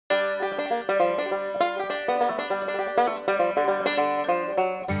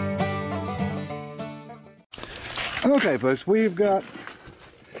Okay, folks, we've got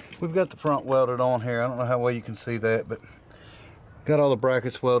the front welded on here. I don't know how well you can see that, but got all the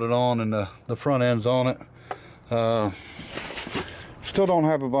brackets welded on and the front ends on it. Still don't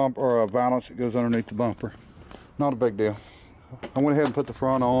have a bump or a balance that goes underneath the bumper. Not a big deal. I went ahead and put the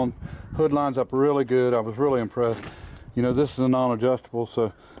front on. Hood lines up really good. I was really impressed. You know, this is a non-adjustable,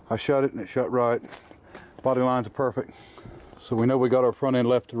 so I shut it and it shut right. Body lines are perfect. So we know we got our front end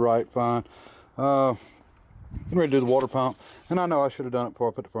left to right fine. Getting ready to do the water pump, and I know I should have done it before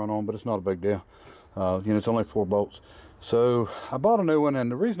I put the front on, but it's not a big deal. You know, it's only 4 bolts. So I bought a new one, and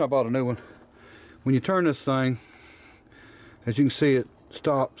the reason I bought a new one, when you turn this thing, as you can see, it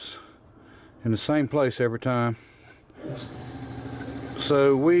stops in the same place every time.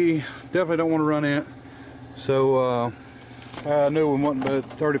 So we definitely don't want to run it. So a new one wasn't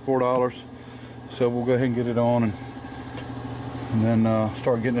but $34. So we'll go ahead and get it on and then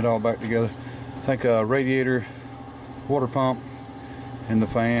start getting it all back together. I think radiator, water pump, and the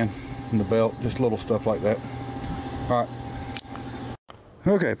fan, and the belt, just little stuff like that. All right.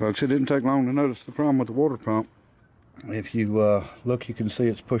 Okay, folks, it didn't take long to notice the problem with the water pump. If you look, you can see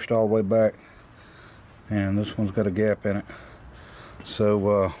it's pushed all the way back, and this one's got a gap in it.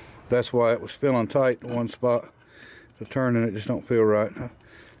 So that's why it was feeling tight in one spot. So turning it just don't feel right.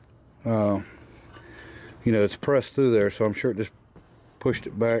 You know, it's pressed through there, so I'm sure it just pushed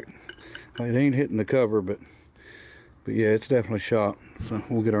it back. It ain't hitting the cover, but yeah, it's definitely shot. So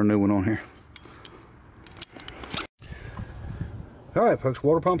we'll get our new one on here. All right, folks,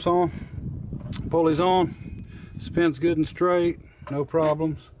 water pump's on, pulley's on, spins good and straight, no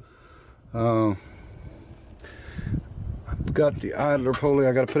problems. I've got the idler pulley.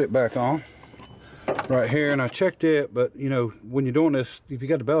 I got to put it back on right here, and I checked it, but you know, when you're doing this, if you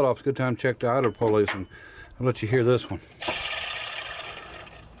got the belt off, it's a good time to check the idler pulleys, and I'll let you hear this one.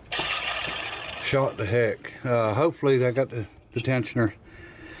 Shot to heck. Hopefully I got the tensioner.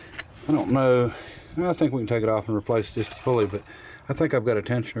 I don't know. I think we can take it off and replace just the pulley, but I think I've got a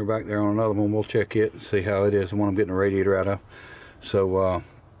tensioner back there on another one. We'll check it and see how it is, the one I'm getting the radiator out of. So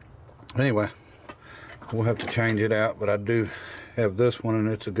anyway, we'll have to change it out, but I do have this one, and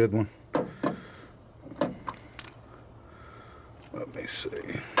it's a good one. Let me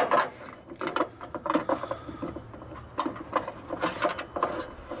see.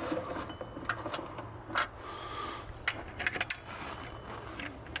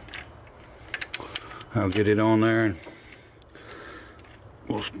 I'll get it on there and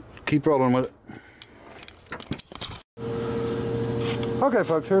we'll keep rolling with it. Okay,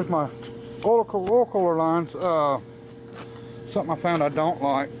 folks, here's my oil cooler lines. Something I found I don't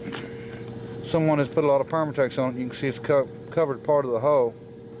like. Someone has put a lot of Permatex on it. You can see it's covered part of the hull.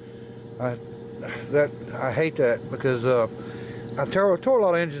 I hate that because I tore a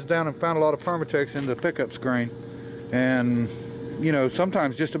lot of engines down and found a lot of Permatex in the pickup screen, and you know,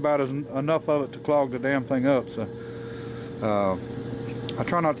 sometimes just about enough of it to clog the damn thing up. So I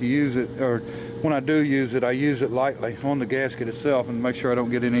try not to use it, or when I do use it, I use it lightly on the gasket itself and make sure I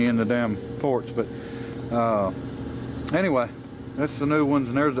don't get any in the damn ports. But anyway, that's the new ones,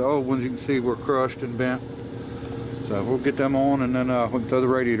 and there's the old ones. You can see we're crushed and bent. So we'll get them on, and then we can throw the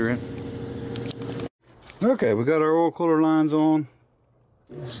radiator in. Okay, we got our oil cooler lines on,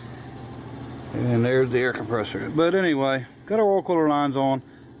 and there's the air compressor. But anyway, got our oil cooler lines on,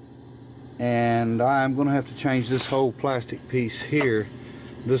 and I'm going to have to change this whole plastic piece here.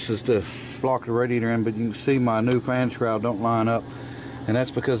 This is to block the radiator in, but you can see my new fan shroud don't line up, and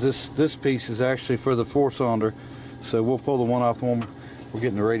that's because this piece is actually for the 4-cylinder. So we'll pull the one off one we're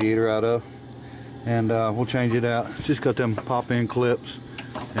getting the radiator out of, and we'll change it out. It's just got them pop-in clips,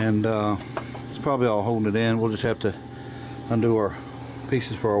 and it's probably all holding it in. We'll just have to undo our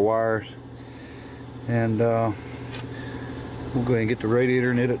pieces for our wires, and we'll go ahead and get the radiator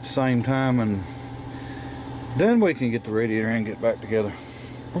in it at the same time, and then we can get the radiator and get back together.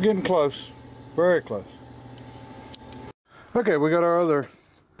 We're getting close, very close. Okay, we got our other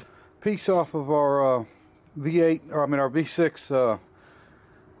piece off of our V8, or I mean our V6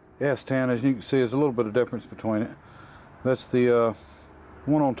 S-10. As you can see, there's a little bit of difference between it. That's the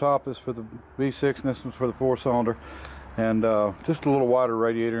one on top is for the V6, and this one's for the 4-cylinder, and just a little wider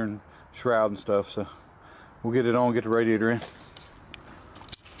radiator and shroud and stuff. So we'll get it on, get the radiator in.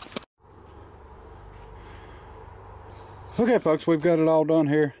 Okay, folks, we've got it all done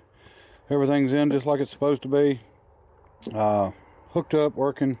here. Everything's in just like it's supposed to be. Hooked up,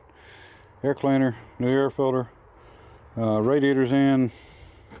 working. Air cleaner, new air filter, radiator's in.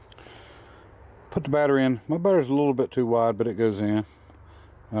 Put the battery in. My battery's a little bit too wide, but it goes in.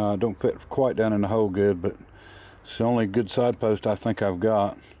 Don't fit quite down in the hole good, but it's the only good side post I think I've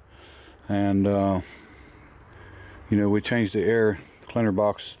got. And you know, we changed the air cleaner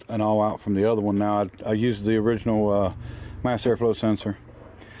box and all out from the other one. Now I used the original mass airflow sensor,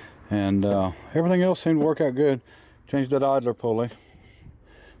 and everything else seemed to work out good. Changed that idler pulley.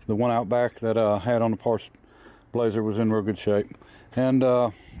 The one out back that I had on the parts blazer was in real good shape. And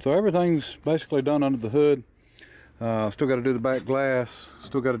so everything's basically done under the hood. Still got to do the back glass.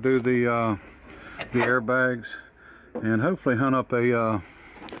 Still got to do the airbags, and hopefully hunt up a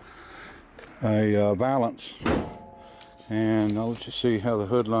valance. And I'll let you see how the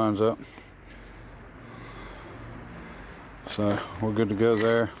hood lines up. So we're good to go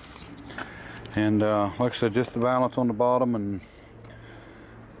there. And like I said, just the valance on the bottom,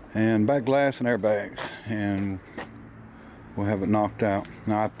 and back glass and airbags, and we'll have it knocked out.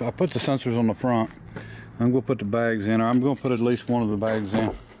 Now I put the sensors on the front. I'm going to put the bags in, or I'm going to put at least one of the bags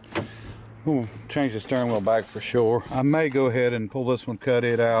in. We'll change the steering wheel back for sure. I may go ahead and pull this one, cut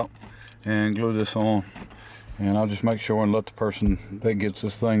it out, and glue this on. And I'll just make sure and let the person that gets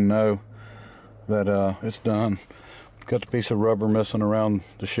this thing know that it's done. Got the piece of rubber missing around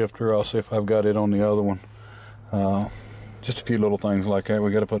the shifter. I'll see if I've got it on the other one. Just a few little things like that.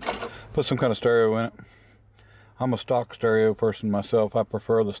 We got to put some kind of stereo in it. I'm a stock stereo person myself. I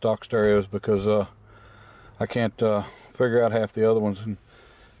prefer the stock stereos because I can't figure out half the other ones, and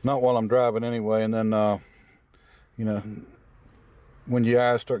not while I'm driving anyway. And then you know, when your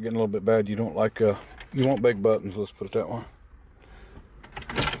eyes start getting a little bit bad, you don't like you want big buttons, let's put it that way.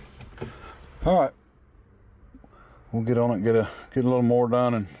 All right, we'll get on it, get a little more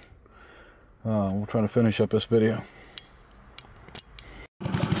done, and we'll try to finish up this video.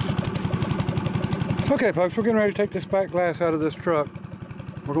 Okay folks, we're getting ready to take this back glass out of this truck.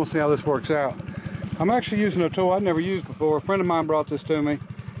 We're gonna see how this works out. I'm actually using a tool I've never used before. A friend of mine brought this to me,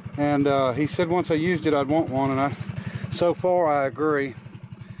 and he said once I used it I'd want one, and so far I agree.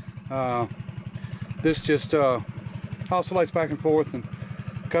 This just oscillates back and forth and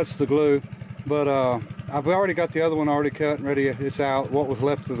cuts the glue, but I've already got the other one already cut and ready. It's out, what was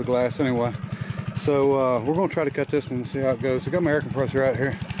left of the glass anyway. So we're going to try to cut this one and see how it goes. I got my air compressor out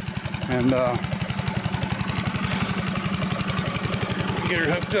here, and get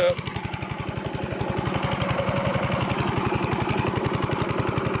her hooked up.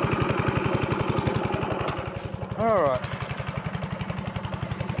 All right.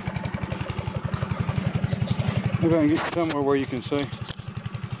 Maybe I can get somewhere where you can see. I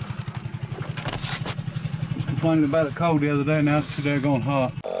was complaining about it cold the other day, now it's too daggone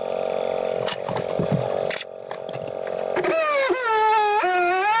hot.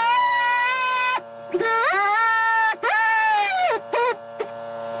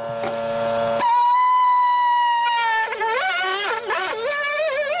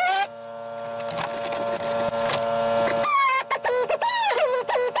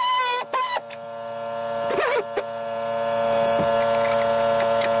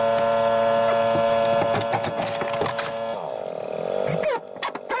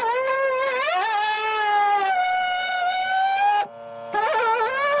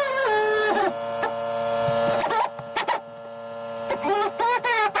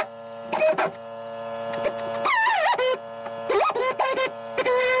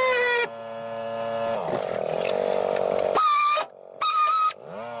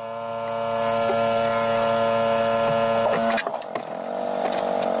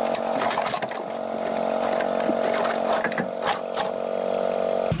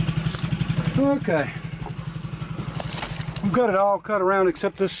 Okay, we've got it all cut around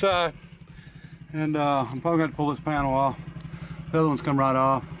except this side, and I'm probably going to pull this panel off. The other one's come right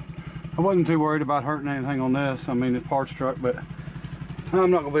off. I wasn't too worried about hurting anything on this. I mean, it's parts truck, but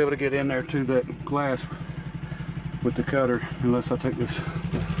I'm not going to be able to get in there to that glass with the cutter unless I take this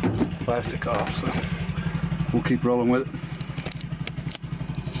plastic off, so we'll keep rolling with it.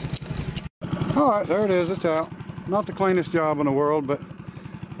 All right, there it is, it's out. Not the cleanest job in the world, but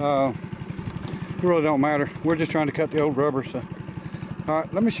it really don't matter. We're just trying to cut the old rubber. So, all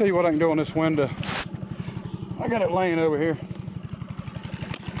right, let me show you what I can do on this window. I got it laying over here.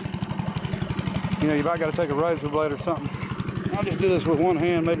 You know, you might got to take a razor blade or something. I'll just do this with one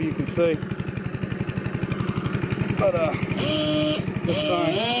hand. Maybe you can see. But this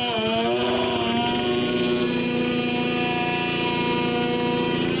thing.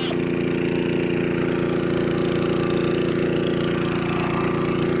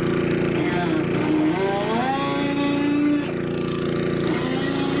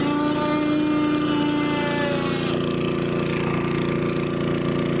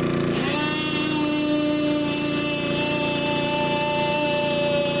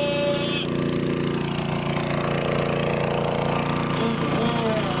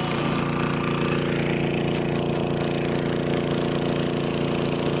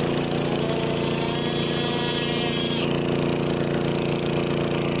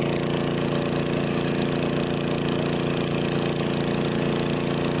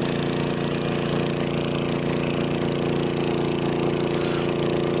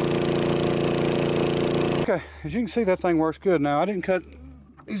 as you can see, that thing works good. Now I didn't cut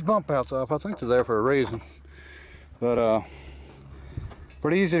these bump outs off. I think they're there for a reason, but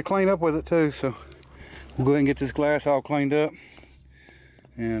pretty easy to clean up with it too. So we'll go ahead and get this glass all cleaned up,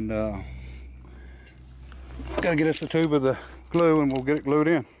 and gotta get us the tube of the glue and we'll get it glued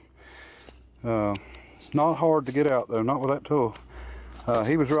in. Not hard to get out though, not with that tool.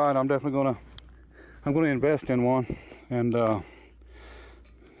 He was right. I'm definitely gonna invest in one. And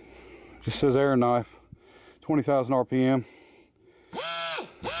just says air knife, 20,000 RPM,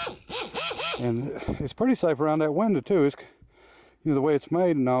 and it's pretty safe around that window too. It's, you know, the way it's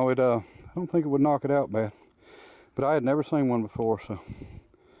made and all, I don't think it would knock it out bad, but I had never seen one before. So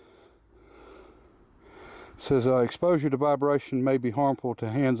it says exposure to vibration may be harmful to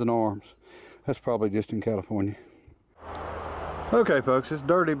hands and arms. That's probably just in California. Okay folks, it's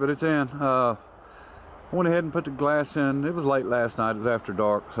dirty, but it's in. I went ahead and put the glass in. It was late last night, it was after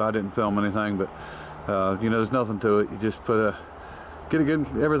dark, so I didn't film anything, but you know, there's nothing to it. You just put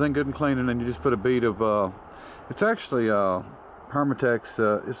everything good and clean, and then you just put a bead of it's actually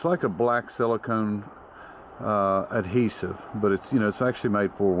Permatex. It's like a black silicone adhesive, but it's, you know, it's actually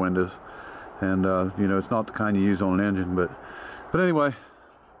made for windows, and you know, it's not the kind you use on an engine, but anyway,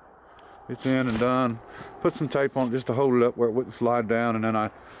 it's in and done. Put some tape on it just to hold it up where it wouldn't slide down, and then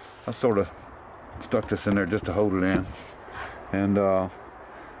I sort of stuck this in there just to hold it in. And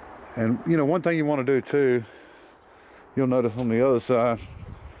you know, one thing you want to do too, you'll notice on the other side,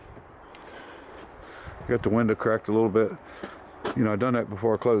 I got the window cracked a little bit. You know, I done that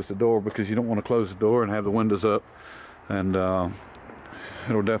before I closed the door, because you don't want to close the door and have the windows up, and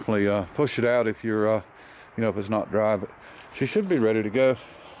it'll definitely push it out if you're you know, if it's not dry. But she should be ready to go.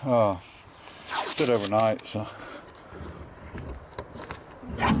 Sit overnight, so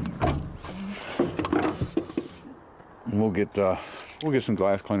we'll get some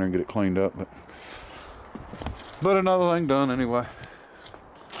glass cleaner and get it cleaned up, but another thing done anyway.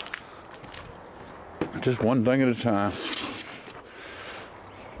 Just one thing at a time.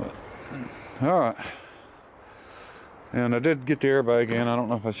 All right, and I did get the airbag in. I don't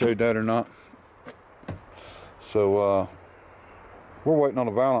know if I showed that or not. So we're waiting on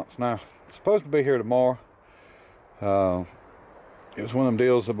the balance now. It's supposed to be here tomorrow. It was one of them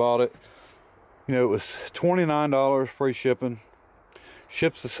deals I bought it. You know, it was $29 free shipping.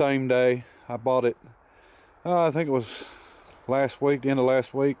 Ships the same day. I bought it, I think it was last week, the end of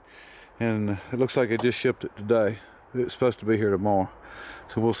last week, and it looks like it just shipped it today. It's supposed to be here tomorrow,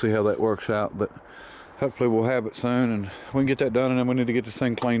 so we'll see how that works out, but hopefully we'll have it soon and we can get that done. And then we need to get this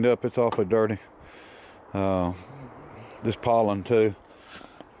thing cleaned up. It's awfully dirty. This pollen too,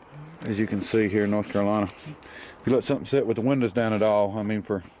 as you can see here in North Carolina. If you let something sit with the windows down at all, I mean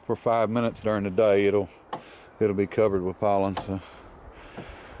for 5 minutes during the day, it'll be covered with pollen. So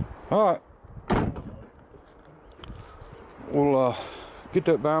all right, we'll get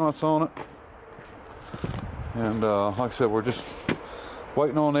that balance on it, and like I said, we're just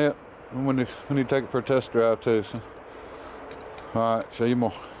waiting on it, and we need to take it for a test drive too. So all right, show you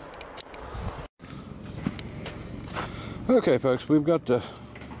more. Okay folks, we've got the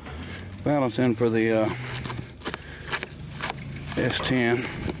balance in for the S-10.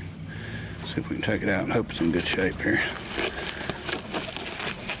 See if we can take it out and hope it's in good shape here.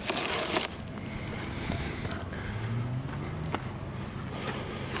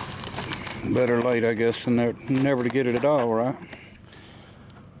 Better late, I guess, than never to get it at all, right?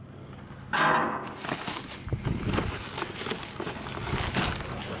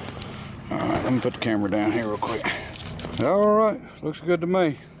 Alright, let me put the camera down here real quick. Alright, looks good to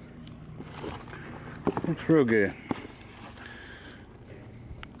me. Looks real good.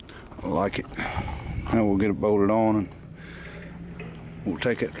 I like it. Now we'll get it bolted on and we'll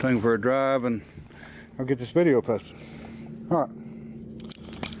take that thing for a drive, and I'll get this video posted. Alright.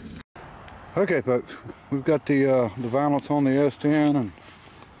 Okay folks, we've got the valance on the S-10 and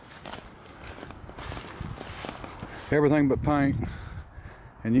everything but paint,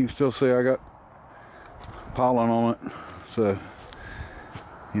 and you can still see I got pollen on it, so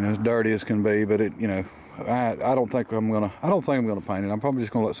you know, it's dirty as can be, but it, you know, I don't think I'm gonna paint it. I'm probably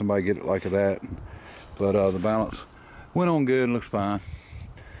just gonna let somebody get it like that. But the balance went on good and looks fine.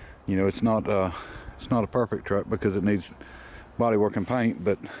 You know, it's not a perfect truck because it needs body work and paint,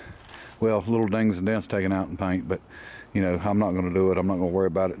 but well, little dings and dents taken out in paint, but you know, I'm not gonna do it. I'm not gonna worry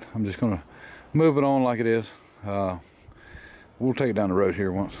about it. I'm just gonna move it on like it is. We'll take it down the road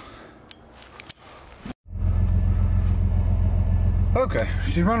here once. Okay,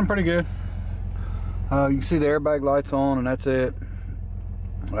 she's running pretty good. You can see the airbag lights on, and that's it.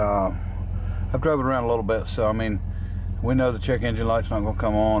 I've drove it around a little bit, so I mean, we know the check engine light's not gonna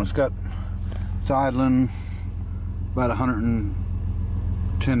come on. It's idling. about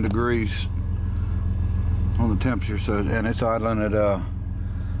 110 degrees on the temperature, so, and it's idling at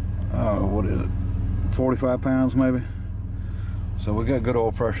what is it, 45 pounds maybe. So we got good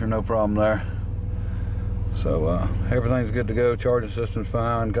oil pressure, no problem there. So everything's good to go. Charging system's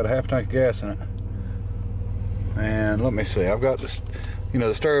fine. Got a half tank of gas in it. And let me see, I've got this, you know,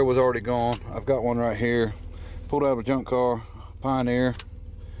 the stereo was already gone. I've got one right here, pulled out of a junk car, Pioneer.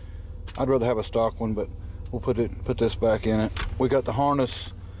 I'd rather have a stock one, but we'll put this back in it. We got the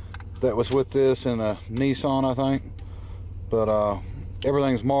harness that was with this in a Nissan, I think, but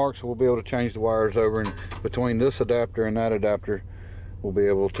everything's marked, so we'll be able to change the wires over, and between this adapter and that adapter we'll be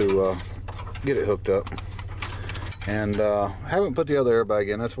able to get it hooked up. And haven't put the other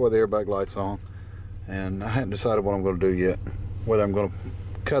airbag in. That's where the airbag light's on, and I haven't decided what I'm going to do yet, whether I'm going to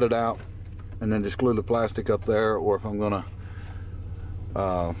cut it out and then just glue the plastic up there, or if I'm going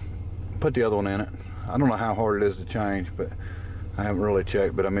to put the other one in it. I don't know how hard it is to change, but I haven't really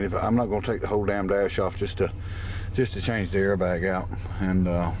checked. But I mean, I'm not going to take the whole damn dash off just to change the airbag out. And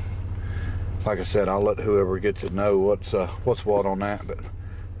like I said, I'll let whoever gets it know what's what on that. But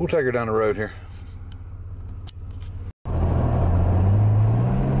we'll take her down the road here.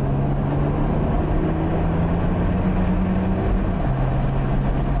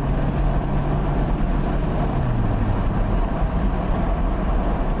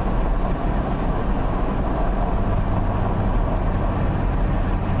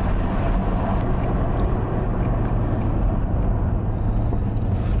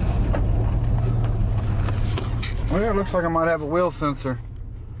 Well, it looks like I might have a wheel sensor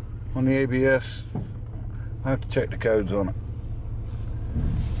on the ABS. I have to check the codes on it.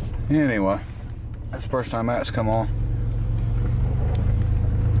 Anyway, that's the first time that's come on.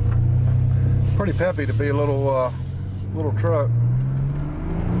 Pretty peppy to be a little truck.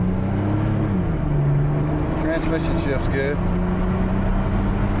 Transmission shift's good.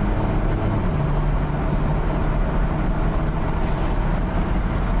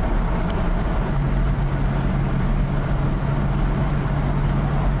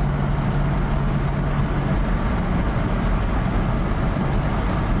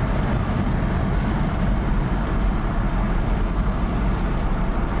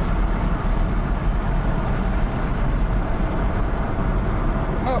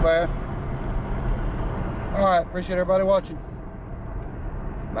 Not bad. All right, appreciate everybody watching.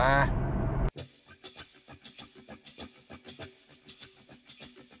 Bye.